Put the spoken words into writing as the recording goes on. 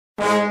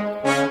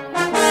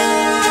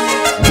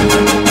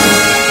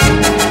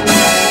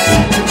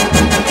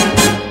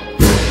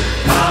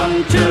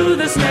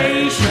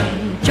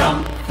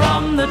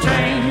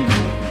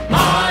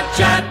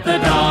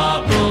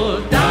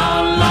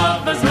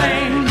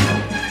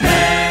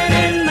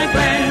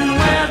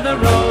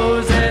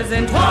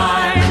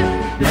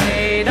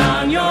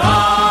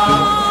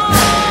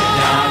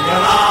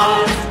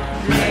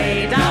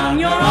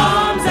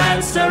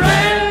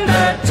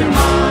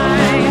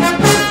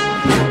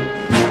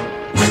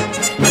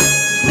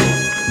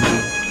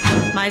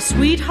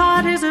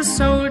sweetheart is a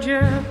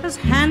soldier, as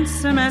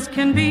handsome as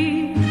can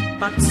be,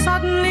 but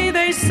suddenly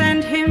they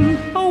sent him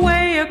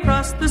away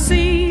across the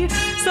sea.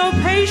 So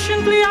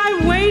patiently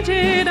I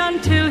waited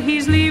until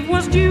his leave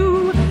was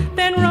due,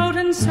 then wrote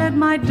and said,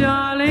 my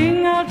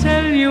darling, I'll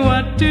tell you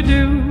what to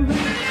do.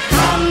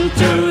 Come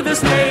to the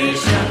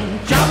station,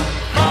 jump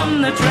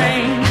on the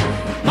train,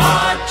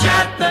 march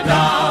at the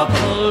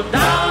double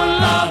down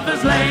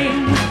Lover's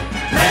Lane.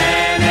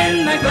 Then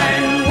in the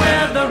glen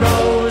where the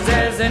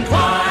roses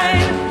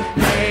entwine,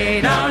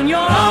 lay down your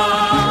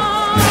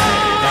arms,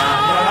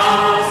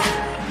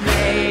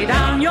 lay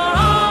down your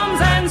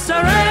arms and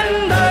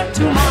surrender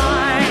to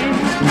mine.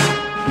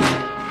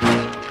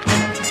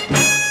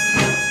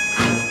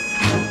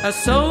 A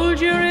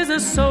soldier is a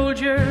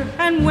soldier,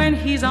 and when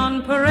he's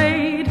on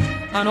parade,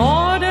 an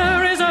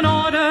order is an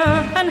order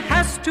and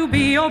has to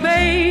be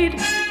obeyed.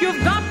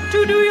 You've got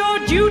to do your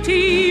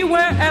duty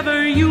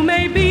wherever you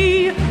may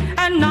be,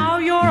 and now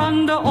you're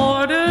under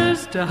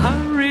orders to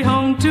hurry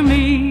home to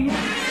me.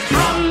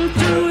 Come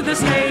to the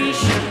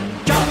station,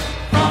 jump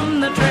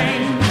from the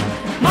train,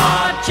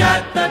 march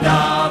at the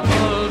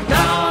double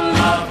down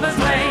Lover's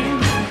Lane.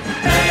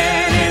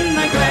 Then in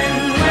the glen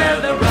where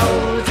the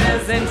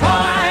roses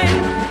entwine,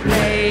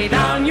 lay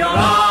down your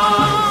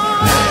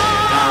arms,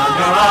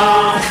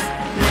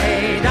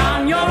 lay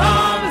down your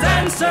arms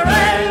and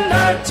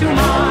surrender to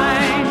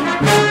mine.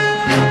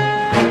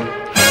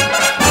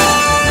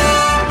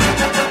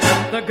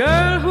 The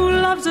girl who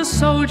loves a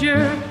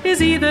soldier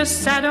is either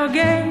sad or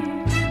gay,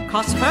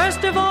 'cause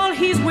first of all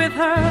he's with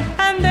her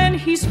and then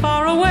he's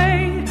far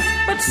away.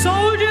 But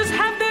soldiers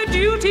have their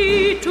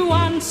duty to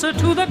answer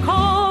to the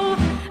call,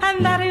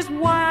 and that is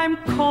why I'm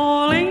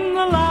calling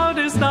the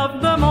loudest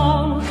of them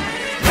all.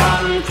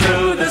 Come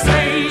to the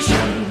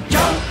station,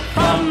 jump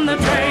from the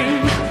train,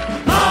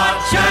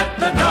 march at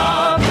the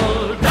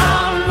double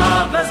down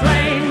Lover's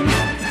Lane.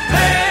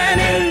 Then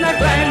in the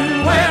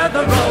glen where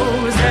the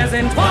roses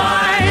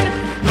entwine,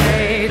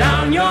 lay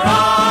down your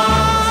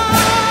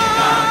arms,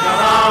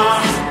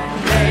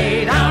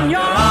 lay down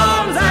your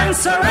arms and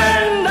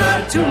surrender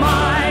to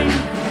mine.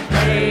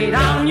 Lay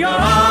down your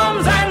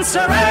arms and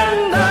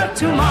surrender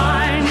to mine.